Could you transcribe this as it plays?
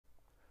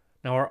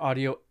Now our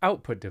audio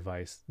output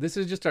device, this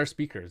is just our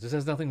speakers. This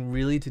has nothing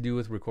really to do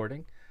with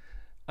recording.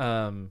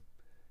 Um,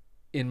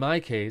 in my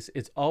case,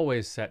 it's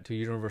always set to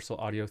Universal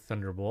Audio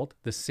Thunderbolt,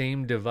 the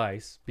same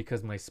device,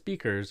 because my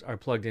speakers are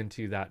plugged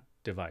into that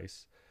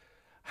device.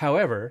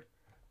 However,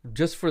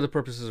 just for the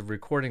purposes of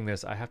recording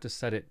this, I have to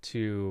set it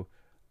to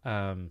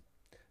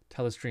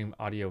Telestream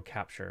Audio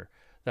Capture.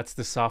 That's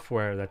the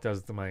software that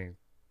does my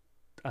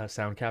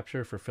sound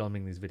capture for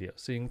filming these videos.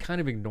 So you can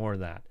kind of ignore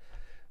that.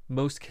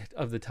 Most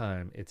of the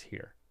time, it's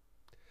here.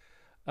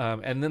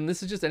 And then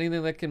this is just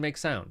anything that can make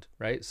sound,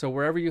 right? So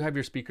wherever you have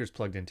your speakers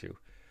plugged into,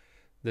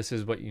 this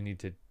is what you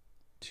need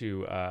to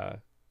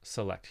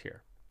select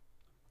here.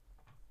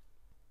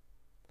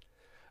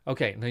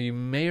 Okay, now you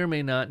may or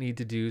may not need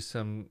to do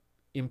some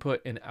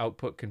input and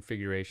output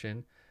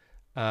configuration.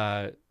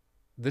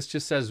 This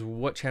just says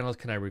what channels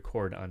can I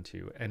record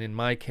onto. And in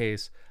my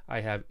case,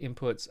 I have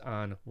inputs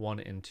on 1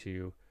 and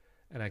 2,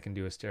 and I can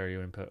do a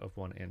stereo input of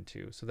 1 and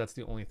 2. So that's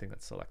the only thing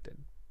that's selected.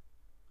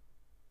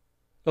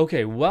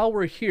 Okay, while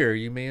we're here,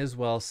 you may as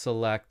well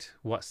select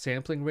what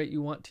sampling rate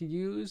you want to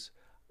use.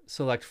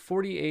 Select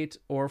 48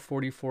 or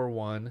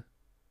 44.1,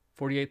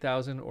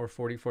 48,000 or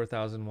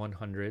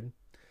 44,100.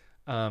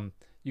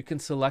 You can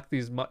select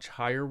these much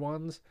higher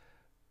ones.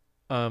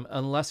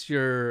 Unless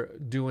you're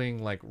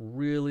doing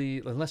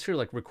unless you're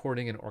like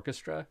recording an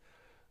orchestra,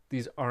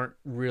 these aren't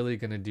really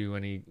going to do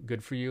any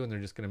good for you, and they're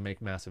just going to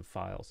make massive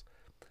files.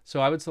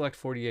 So I would select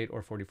 48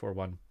 or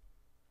 44.1.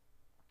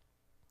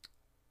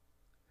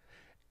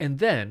 And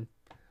then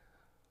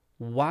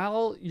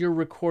while you're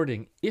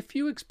recording, if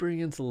you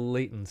experience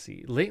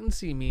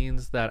latency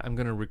means that I'm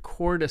going to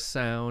record a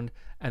sound,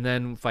 and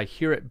then if I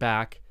hear it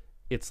back,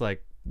 it's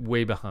like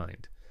way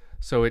behind.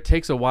 So it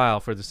takes a while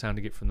for the sound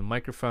to get from the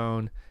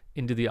microphone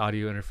into the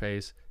audio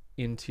interface,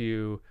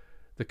 into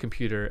the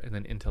computer, and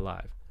then into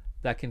live.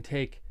 That can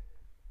take,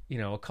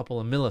 a couple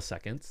of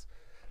milliseconds.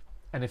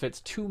 And if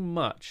it's too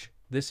much,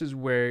 this is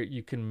where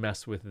you can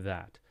mess with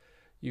that.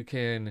 You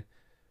can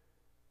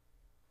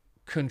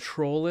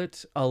control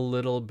it a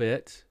little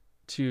bit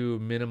to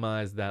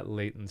minimize that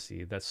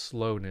latency, that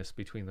slowness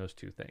between those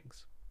two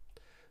things.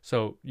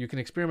 So you can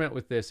experiment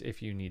with this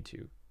if you need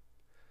to.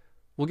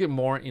 We'll get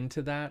more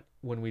into that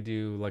when we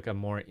do like a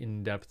more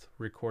in-depth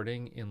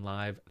recording in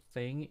live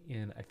thing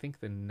in, I think,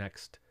 the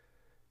next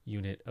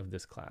unit of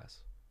this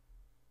class,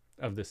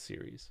 of this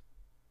series.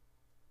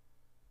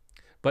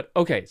 But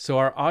okay, so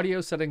our audio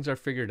settings are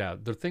figured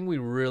out. The thing we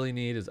really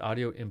need is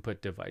audio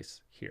input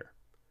device here.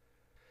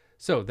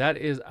 So that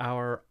is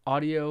our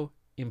audio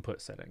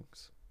input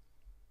settings.